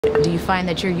find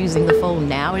that you're using the phone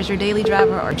now as your daily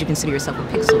driver, or do you consider yourself a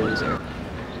Pixel user?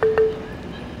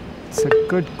 It's a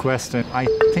good question. I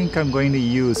think I'm going to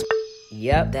use...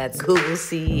 Yep, that's Google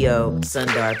CEO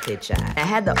Sundar Pichai. I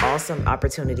had the awesome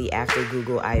opportunity after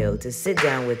Google I.O. to sit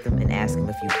down with him and ask him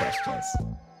a few questions.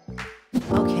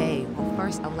 Okay, well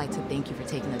first I would like to thank you for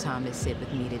taking the time to sit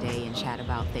with me today and chat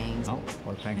about things. Oh,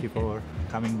 well, thank you for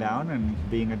coming down and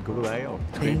being at Google I.O.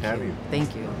 It's great to have you.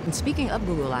 Thank you. And speaking of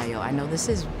Google I.O., I know this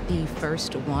is the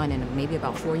first one in maybe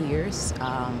about 4 years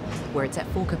where it's at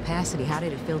full capacity. How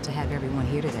did it feel to have everyone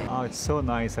here today? Oh, it's so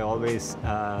nice. I always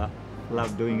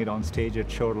love doing it on stage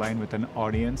at Shoreline with an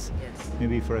audience. Yes.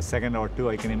 Maybe for a second or two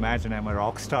I can imagine I'm a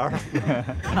rock star.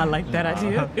 I like that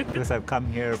idea. Because I've come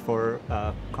here for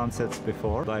concerts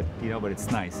before, but but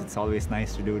it's nice. It's always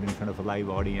nice to do it in front of a live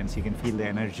audience. You can feel the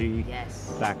energy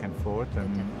back and forth,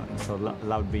 and so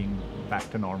love being back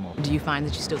to normal. Do you find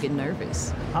that you still get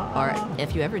nervous? Or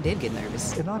if you ever did get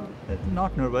nervous?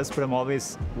 Not nervous, but I'm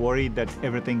always worried that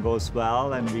everything goes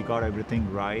well and we got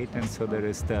everything right, and so there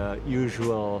is the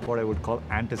usual, what I would call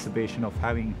anticipation of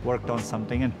having worked on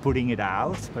something and putting it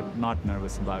out, but not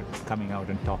nervous about coming out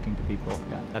and talking to people.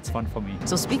 Yeah, that's fun for me.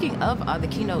 So speaking of the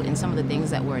keynote and some of the things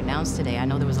that were announced today, I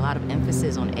know there was a lot of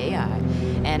emphasis on AI,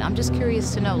 and I'm just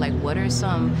curious to know, like, what are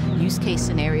some use case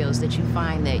scenarios that you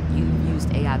find that you've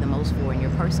used AI the most for in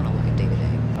your personal life day to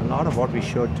day? A lot of what we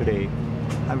showed today,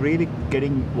 I'm really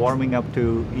warming up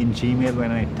to in Gmail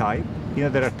when I type.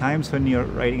 There are times when you're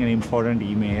writing an important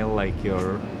email, like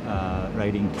you're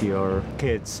writing to your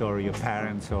kids or your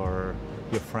parents or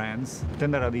your friends. Then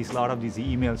there are a lot of these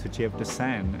emails which you have to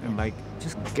send, and like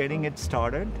just getting it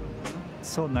started, it's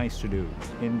so nice to do.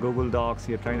 In Google Docs,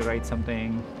 you're trying to write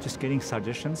something, just getting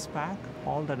suggestions back,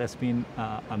 all that has been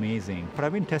amazing. But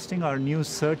I've been testing our new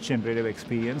search generative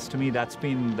experience. To me, that's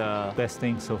been the best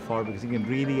thing so far, because you can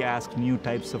really ask new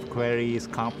types of queries,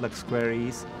 complex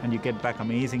queries, and you get back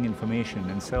amazing information.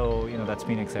 And so, that's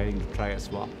been exciting to try as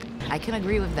well. I can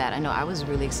agree with that. I know I was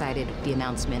really excited with the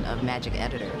announcement of Magic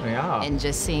Editor. Yeah. And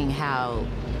just seeing how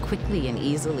quickly and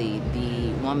easily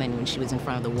the woman, when she was in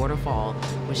front of the waterfall,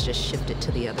 was just shifted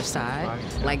to the other side. Right,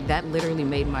 yeah. Like, that literally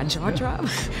made my jaw drop.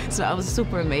 So I was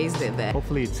super amazed at that.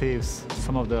 Hopefully it saves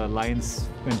some of the lines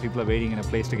when people are waiting in a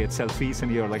place to get selfies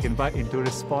and you're like in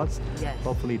tourist spots. Yes.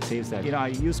 Hopefully it saves that. I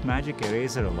use Magic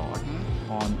Eraser a lot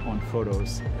on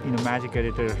photos. Magic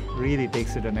Editor really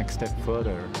takes it a next step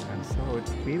further, and so it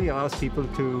really allows people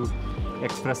to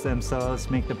express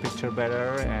themselves, make the picture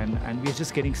better, and we're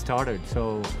just getting started.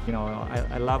 So,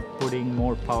 I love putting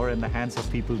more power in the hands of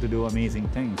people to do amazing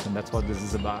things, and that's what this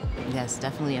is about. Yes,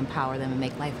 definitely empower them and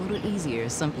make life a little easier,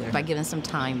 simpler, by giving some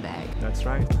time back. That's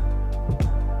right.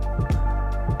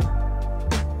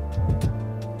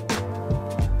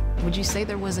 Would you say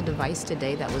there was a device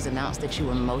today that was announced that you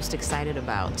were most excited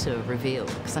about to reveal?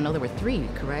 Because I know there were 3,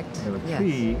 correct? There were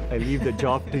 3. I leave the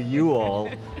job to you all.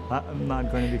 I'm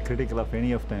not going to be critical of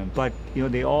any of them, but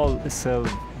they all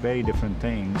serve very different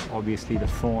things. Obviously, the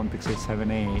phone, Pixel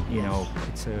 7a,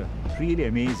 it's a really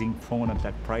amazing phone at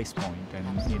that price point,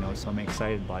 and so I'm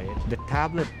excited by it. The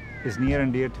tablet is near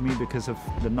and dear to me because of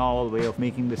the novel way of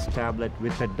making this tablet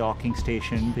with a docking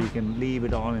station, so you can leave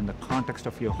it on in the context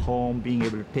of your home, being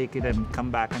able to take it and come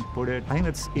back and put it. I think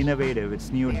it's innovative, it's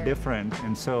new and different,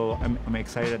 and so I'm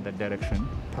excited at that direction.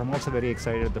 But I'm also very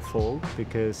excited at the Fold,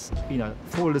 because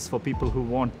Fold is for people who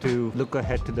want to look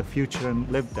ahead to the future and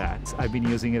live that. I've been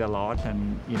using it a lot,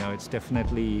 and it's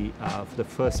definitely for the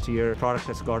first year, the product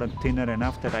has gotten thinner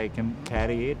enough that I can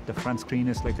carry it. The front screen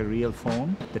is like a real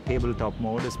phone. The tabletop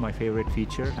mode is my favorite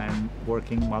feature, and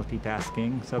working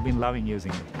multitasking, so I've been loving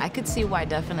using it. I could see why,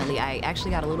 definitely. I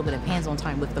actually got a little bit of hands-on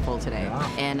time with the Fold today.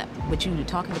 Yeah. And with you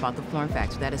talking about the form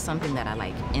factor, that is something that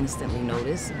I instantly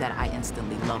noticed, that I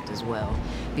instantly loved as well,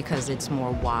 because it's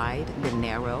more wide than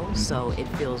narrow, so it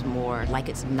feels more like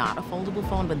it's not a foldable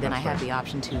phone, but then I have the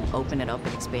option to open it up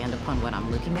and expand upon what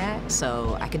I'm looking at.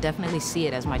 So I could definitely see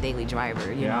it as my daily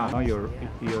driver. You know? No,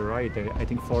 you're right. I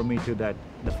think for me too, that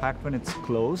the fact when it's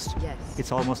closed,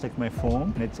 it's almost like my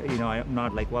phone. And it's I'm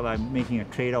not like, well, I'm making a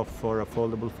trade-off for a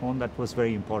foldable phone. That was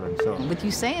very important. So with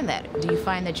you saying that, do you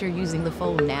find that you're using the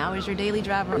Fold now as your daily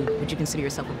driver, or would you consider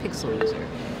yourself a Pixel user?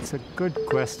 It's a good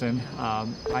question.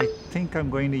 I think I'm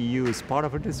going to use, part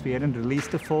of it is we hadn't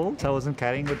released the Fold, so I wasn't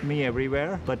carrying with me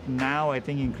everywhere. But now I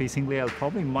think increasingly I'll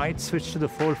probably might switch to the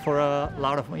Fold for a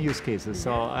lot of my use cases.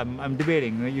 So I'm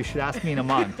debating. You should ask me in a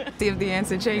month. See if the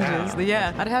answer changes.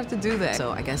 Yeah, I'd have to do that.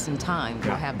 So I guess in time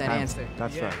we'll have that answer.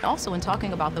 That's right. Also, in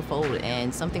talking about the Fold,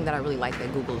 and something that I really like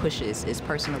that Google pushes is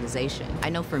personalization. I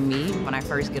know for me, when I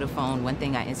first get a phone, one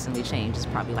thing I instantly change is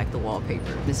probably like the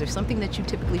wallpaper. Is there something that you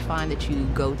typically find that you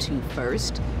go go to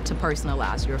first to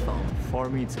personalize your phone? For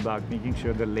me, it's about making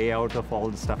sure the layout of all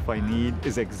the stuff I need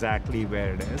is exactly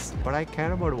where it is. But I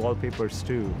care about wallpapers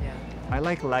too. Yeah. I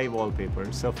like live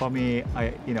wallpapers. So for me,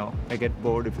 I get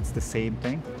bored if it's the same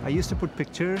thing. I used to put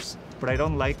pictures, but I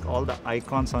don't like all the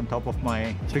icons on top of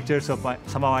my pictures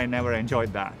somehow I never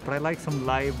enjoyed that. But I like some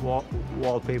live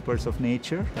wallpapers of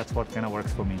nature. That's what kind of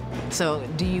works for me. So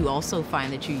do you also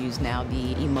find that you use now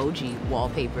the emoji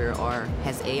wallpaper, or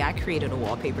has AI created a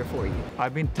wallpaper for you?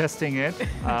 I've been testing it,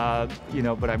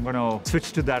 but I'm going to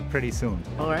switch to that pretty soon.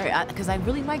 All right, because I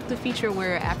really like the feature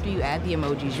where after you add the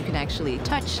emojis, you can actually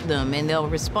touch them and they'll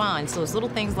respond. So it's little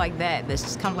things like that that's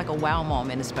just kind of like a wow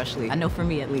moment, especially. I know for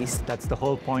me at least. That's the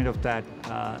whole point of that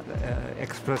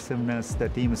expressiveness the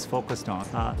team is focused on,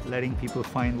 letting people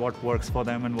find what works for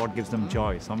them and what gives them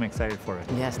joy. So I'm excited for it.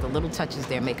 Yes, the little touches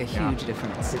there make a huge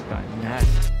difference. Big time.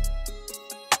 Yes.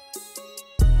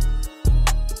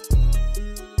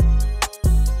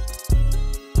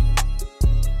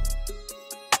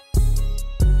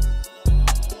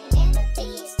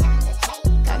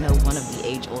 One of the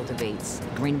age-old debates,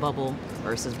 green bubble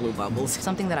versus blue bubbles.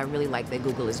 Something that I really like that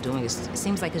Google is doing is, it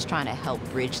seems like it's trying to help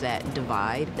bridge that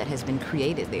divide that has been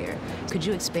created there. Could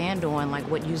you expand on like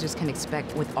what users can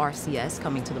expect with RCS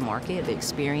coming to the market, the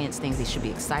experience, things they should be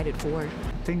excited for?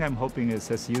 The thing I'm hoping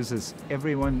is, as users,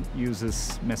 everyone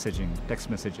uses messaging, text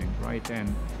messaging, right? And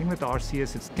I think with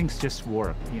RCS, things just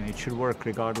work. It should work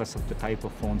regardless of the type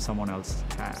of phone someone else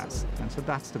has. And so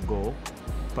that's the goal.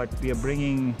 But we are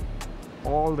bringing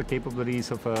all the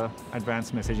capabilities of an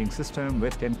advanced messaging system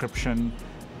with encryption.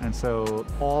 And so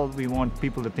all we want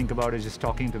people to think about is just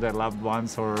talking to their loved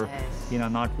ones, or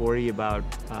not worry about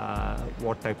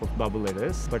what type of bubble it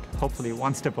is, but hopefully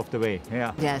one step of the way.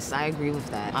 Yeah. Yes, I agree with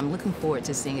that. I'm looking forward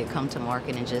to seeing it come to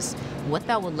market and just what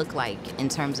that would look like in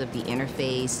terms of the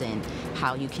interface and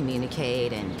how you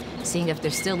communicate, and seeing if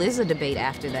there still is a debate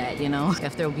after that,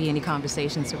 if there will be any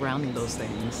conversation surrounding those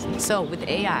things. So with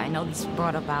AI, I know this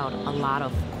brought about a lot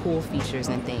of cool features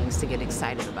and things to get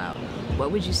excited about.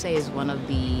 What would you say is one of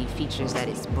the features that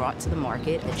it's brought to the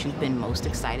market that you've been most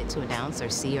excited to announce or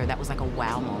see, or that was like a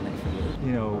wow moment for you?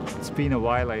 It's been a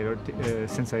while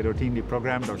since I routinely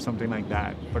programmed or something like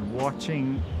that. But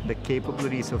watching the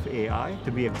capabilities of AI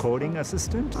to be a coding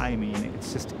assistant,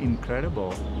 it's just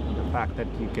incredible. The fact that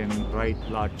you can write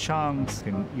large chunks,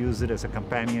 you can use it as a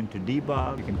companion to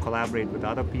debug, you can collaborate with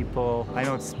other people. I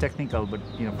know it's technical, but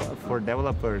for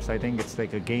developers, I think it's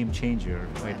like a game changer,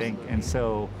 I think. And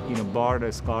so, Bard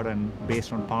has gotten,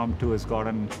 based on Palm 2, has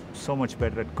gotten so much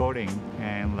better at coding,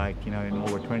 and in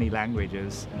over 20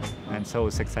 languages. And so I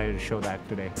was excited to show that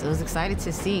today. So I was excited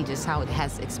to see just how it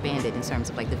has expanded in terms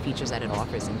of the features that it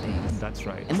offers and things. That's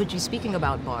right. And would you, speaking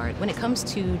about Bard, when it comes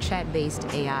to chat-based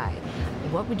AI,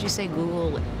 what would you say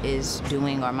Google is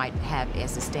doing or might have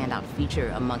as a standout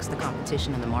feature amongst the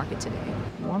competition in the market today?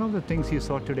 One of the things you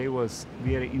saw today was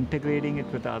we are integrating it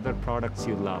with other products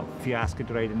you love. If you ask it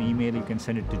to write an email, you can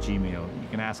send it to Gmail. You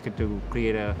can ask it to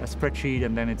create a spreadsheet,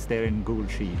 and then it's there in Google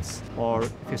Sheets. Or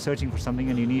if you're searching for something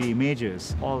and you need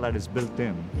images, all that is built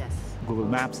in. Yes. Google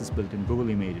Maps is built in, Google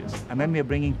Images. And then we're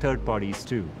bringing third parties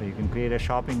too. So you can create a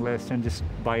shopping list and just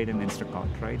buy it in Instacart,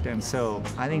 right? And so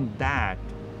I think that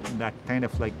kind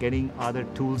of getting other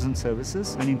tools and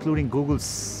services, and including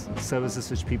Google's services,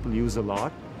 which people use a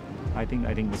lot, I think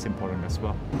was important as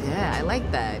well. Yeah, I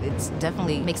like that. It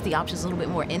definitely makes the options a little bit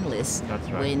more endless. That's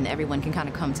right. When everyone can kind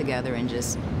of come together and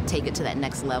just take it to that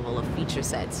next level of feature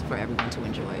sets for everyone to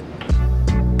enjoy.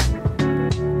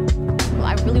 Well,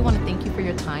 I really want to thank you for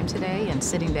your time today and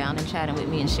sitting down and chatting with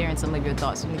me and sharing some of your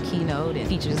thoughts from the keynote and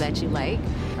features that you like.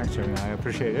 Actually, I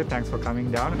appreciate it. Thanks for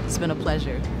coming down. It's been a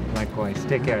pleasure. Likewise.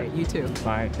 Take care. You too.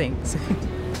 Bye. Thanks.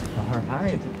 All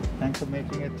right. Thanks for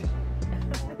making it